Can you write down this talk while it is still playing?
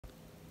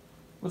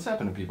What's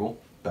happening, people?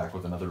 Back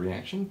with another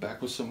reaction,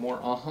 back with some more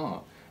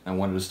aha. I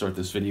wanted to start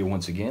this video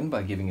once again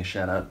by giving a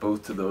shout out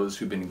both to those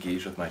who've been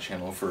engaged with my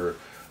channel for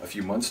a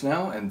few months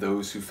now and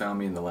those who found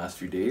me in the last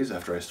few days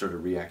after I started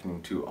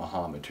reacting to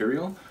aha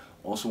material.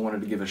 Also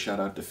wanted to give a shout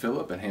out to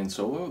Philip and Han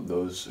Solo,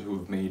 those who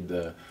have made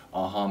the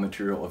aha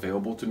material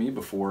available to me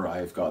before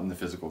I've gotten the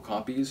physical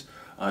copies.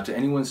 To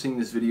anyone seeing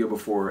this video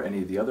before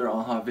any of the other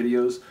aha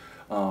videos,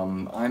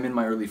 I'm in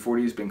my early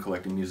 40s, been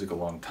collecting music a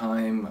long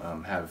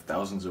time, have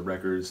thousands of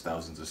records,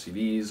 thousands of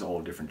CDs,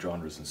 all different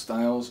genres and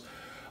styles.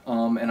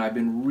 And I've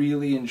been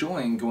really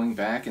enjoying going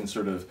back and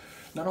sort of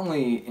not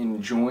only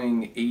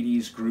enjoying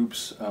 80s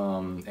groups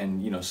and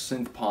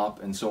synth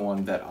pop and so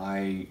on that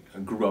I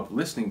grew up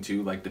listening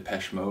to, like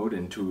Depeche Mode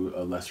and to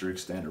a lesser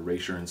extent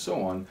Erasure and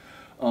so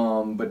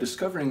on, but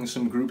discovering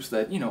some groups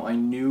that I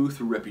knew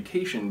through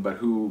reputation, but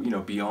who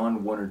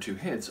beyond one or two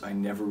hits I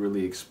never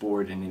really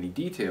explored in any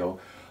detail.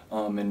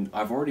 And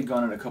I've already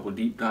gone on a couple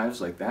deep dives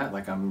like that.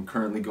 Like I'm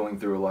currently going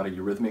through a lot of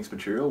Eurythmics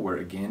material where,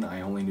 again,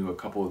 I only knew a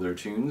couple of their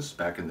tunes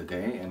back in the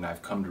day, and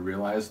I've come to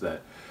realize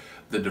that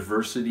the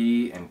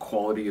diversity and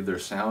quality of their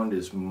sound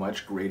is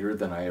much greater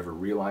than I ever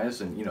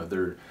realized, and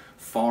they're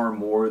far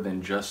more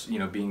than just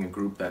being a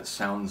group that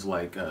sounds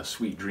like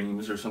Sweet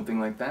Dreams or something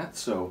like that.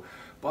 So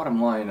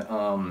bottom line,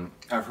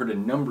 I've heard a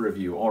number of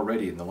you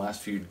already in the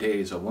last few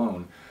days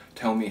alone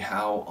tell me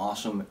how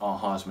awesome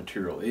aha's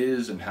material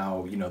is and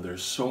how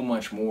there's so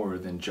much more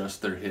than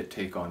just their hit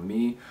Take On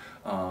Me.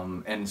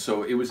 And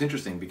so it was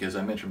interesting because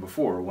I mentioned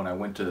before when I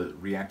went to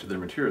react to their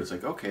material, it's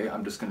like, okay,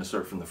 I'm just going to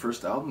start from the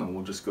first album and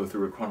we'll just go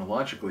through it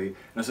chronologically. And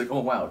I was like,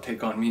 oh wow,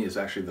 Take On Me is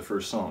actually the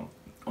first song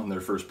on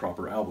their first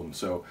proper album.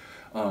 So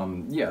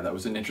yeah, that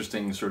was an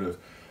interesting sort of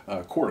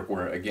quirk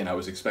where, again, I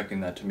was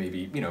expecting that to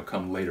maybe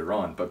come later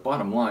on. But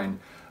bottom line,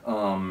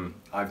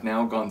 I've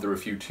now gone through a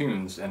few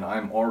tunes and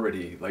I'm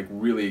already like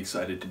really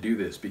excited to do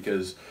this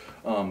because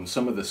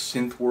some of the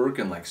synth work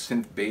and like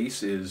synth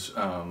bass is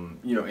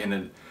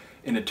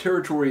in a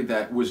territory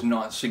that was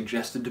not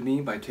suggested to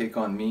me by Take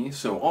On Me.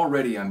 So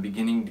already I'm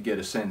beginning to get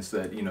a sense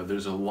that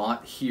there's a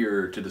lot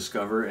here to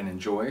discover and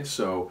enjoy.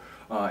 So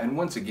and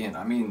once again,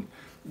 I mean,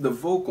 the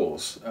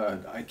vocals,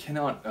 I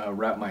cannot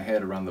wrap my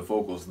head around the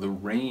vocals, the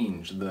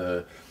range,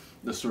 the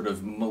sort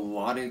of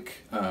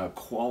melodic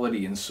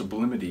quality and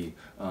sublimity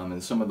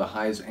in some of the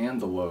highs and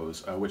the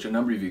lows, which a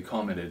number of you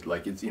commented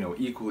like it's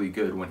equally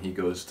good when he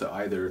goes to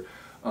either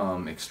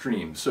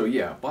extreme. So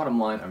yeah, bottom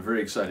line, I'm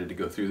very excited to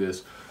go through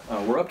this.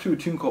 We're up to a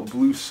tune called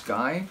Blue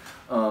Sky,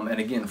 and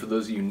again, for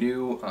those of you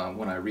new,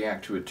 when I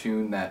react to a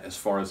tune that, as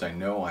far as I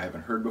know, I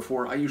haven't heard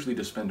before, I usually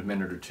just spend a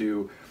minute or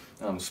two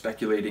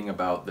speculating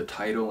about the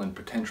title and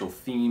potential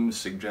themes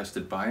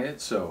suggested by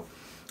it. So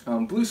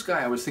Blue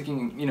Sky, I was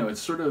thinking, it's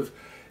sort of,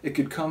 it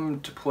could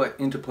come to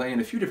into play in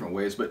a few different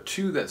ways, but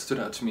two that stood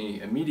out to me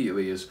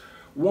immediately is,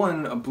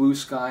 one, a blue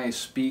sky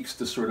speaks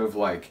to sort of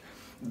like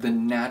the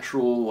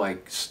natural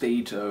like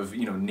state of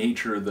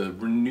nature, the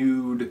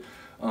renewed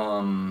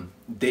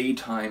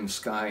daytime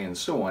sky and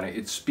so on.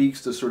 It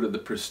speaks to sort of the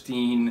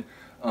pristine,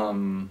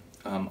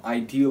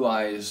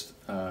 idealized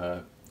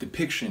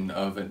depiction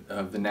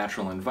of the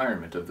natural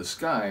environment of the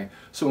sky.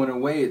 So in a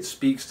way it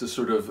speaks to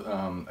sort of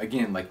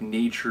again like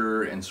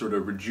nature and sort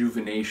of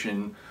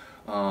rejuvenation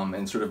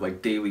and sort of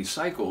like daily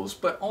cycles.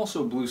 But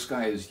also blue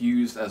sky is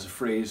used as a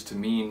phrase to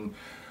mean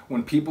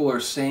when people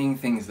are saying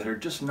things that are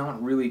just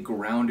not really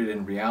grounded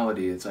in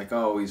reality. It's like,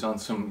 oh, he's on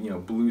some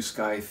blue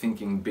sky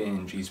thinking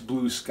binge, he's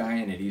blue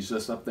skying it, he's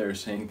just up there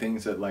saying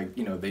things that like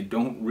they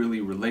don't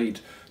really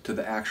relate to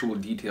the actual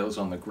details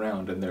on the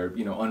ground, and they're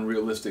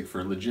unrealistic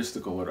for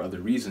logistical or other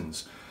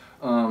reasons.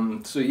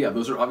 So yeah,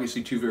 those are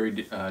obviously two very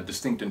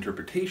distinct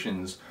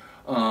interpretations.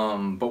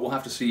 But we'll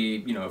have to see,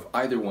 if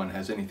either one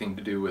has anything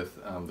to do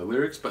with the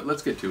lyrics. But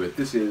let's get to it.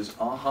 This is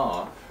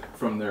Aha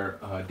from their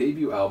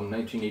debut album,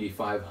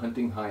 1985,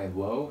 Hunting High and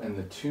Low, and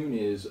the tune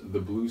is The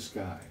Blue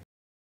Sky.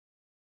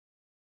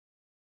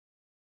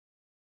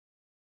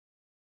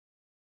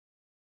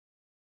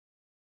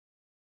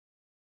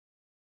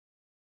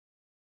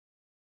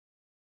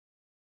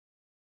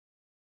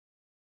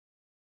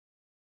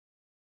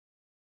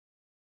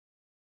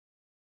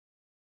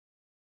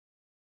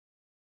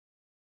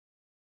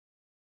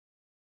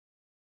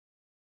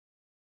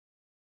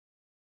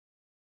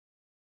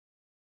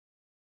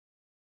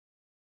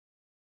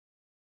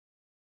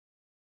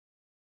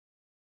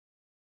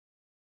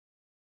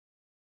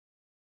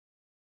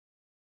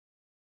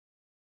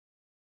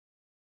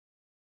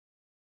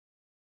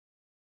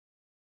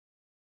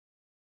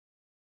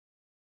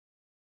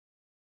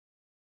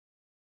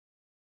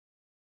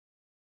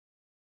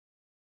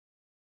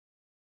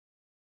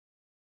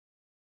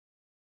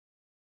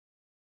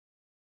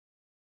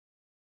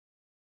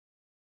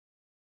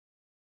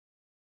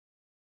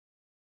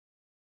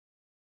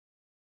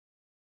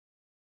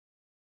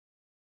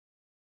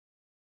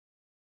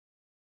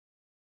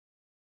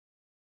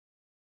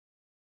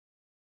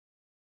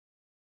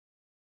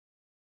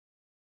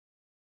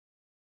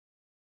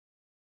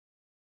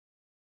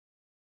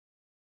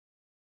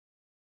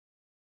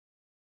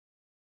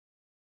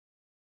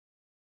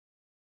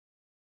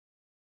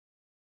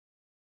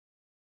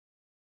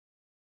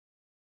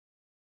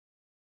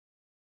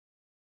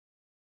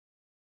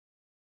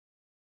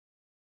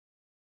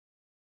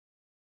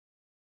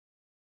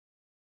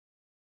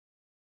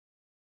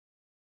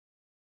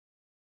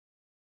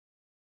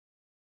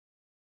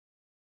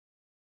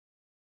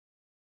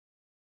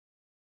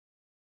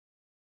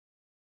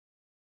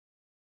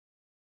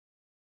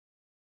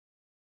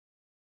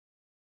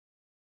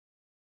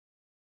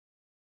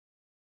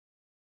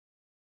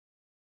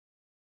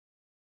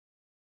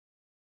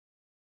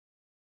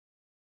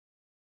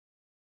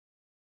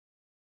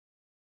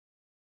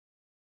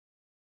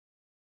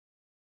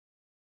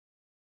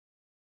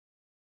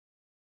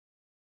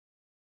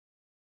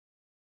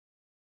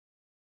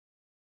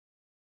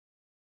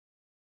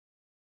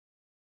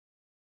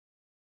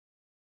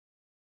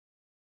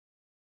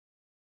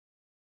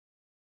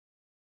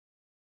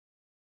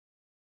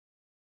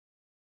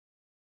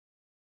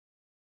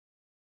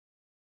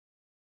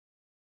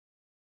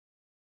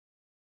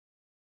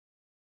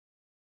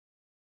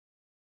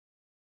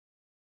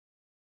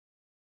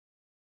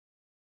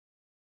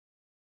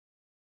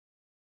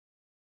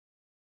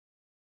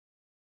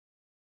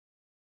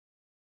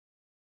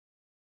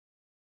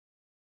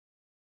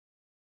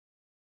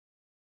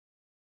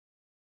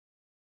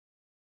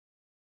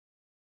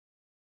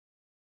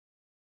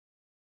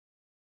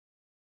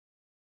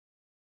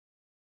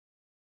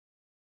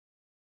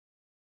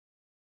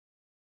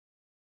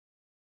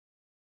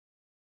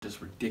 just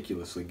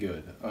ridiculously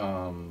good.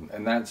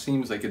 And that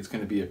seems like it's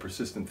going to be a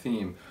persistent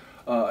theme.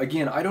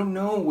 Again, I don't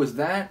know, was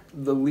that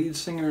the lead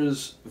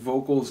singer's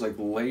vocals like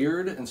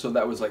layered, and so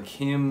that was like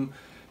him,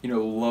 you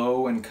know,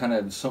 low and kind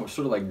of sort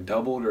of like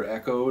doubled or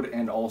echoed,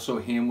 and also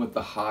him with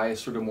the high,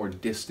 sort of more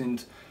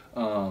distant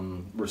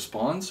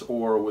response,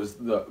 or were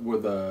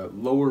the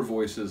lower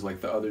voices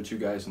like the other two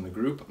guys in the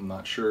group? I'm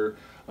not sure.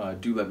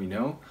 Do let me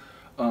know.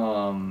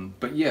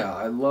 But yeah,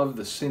 I love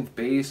the synth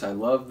bass. I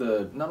love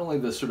not only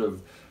the sort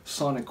of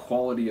sonic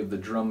quality of the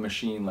drum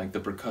machine, like the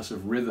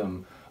percussive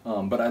rhythm,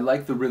 but I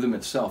like the rhythm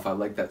itself. I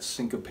like that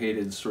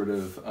syncopated sort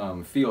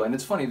of feel. And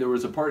it's funny, there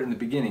was a part in the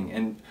beginning,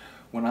 and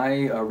when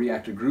I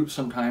react to groups,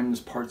 sometimes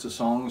parts of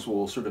songs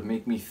will sort of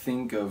make me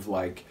think of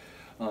like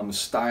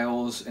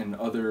styles and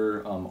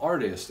other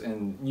artists,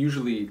 and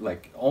usually,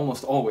 like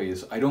almost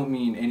always, I don't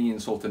mean any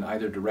insult in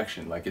either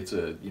direction. Like it's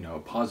a, you know,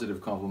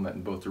 positive compliment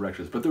in both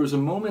directions. But there was a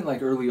moment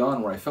like early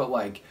on where I felt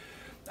like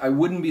I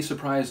wouldn't be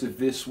surprised if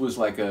this was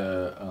like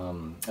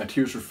a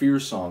Tears for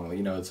Fears song.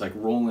 You know, it's like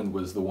Roland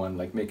was the one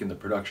like making the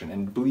production.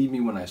 And believe me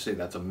when I say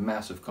that's a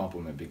massive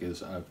compliment,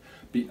 because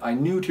I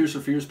knew Tears for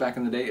Fears back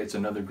in the day. It's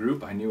another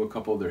group. I knew a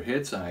couple of their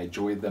hits, and I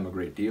enjoyed them a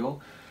great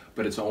deal.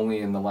 But it's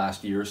only in the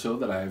last year or so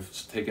that I've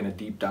taken a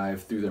deep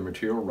dive through their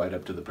material right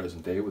up to the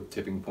present day with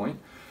Tipping Point.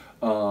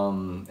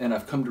 And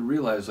I've come to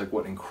realize like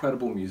what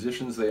incredible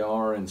musicians they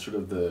are, and sort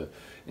of the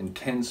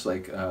intense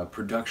like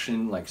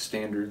production like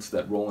standards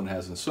that Roland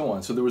has, and so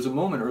on. So there was a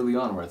moment early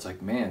on where it's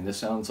like, man, this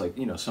sounds like,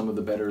 you know, some of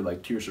the better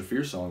like Tears for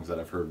Fears songs that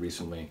I've heard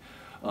recently,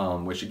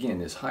 which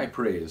again is high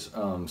praise.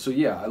 So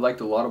yeah, I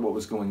liked a lot of what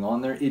was going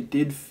on there. It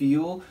did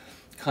feel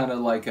kind of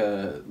like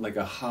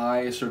a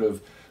high sort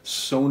of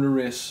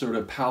sonorous sort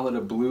of palette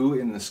of blue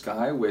in the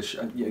sky, which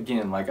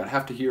again, like I'd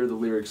have to hear the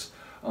lyrics.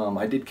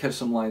 I did catch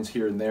some lines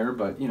here and there,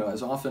 but you know,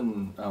 as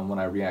often when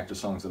I react to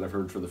songs that I've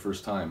heard for the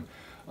first time,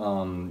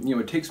 you know,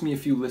 it takes me a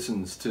few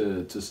listens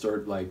to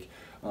start like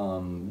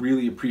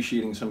really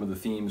appreciating some of the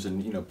themes,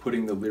 and you know,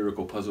 putting the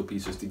lyrical puzzle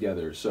pieces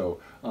together. So,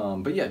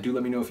 but yeah, do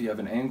let me know if you have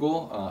an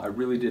angle. I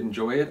really did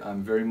enjoy it.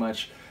 I'm very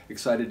much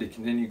excited to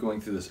continue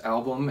going through this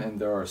album, and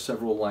there are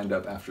several lined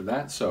up after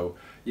that. So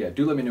yeah,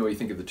 do let me know what you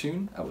think of the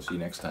tune. I will see you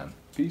next time.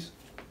 Peace.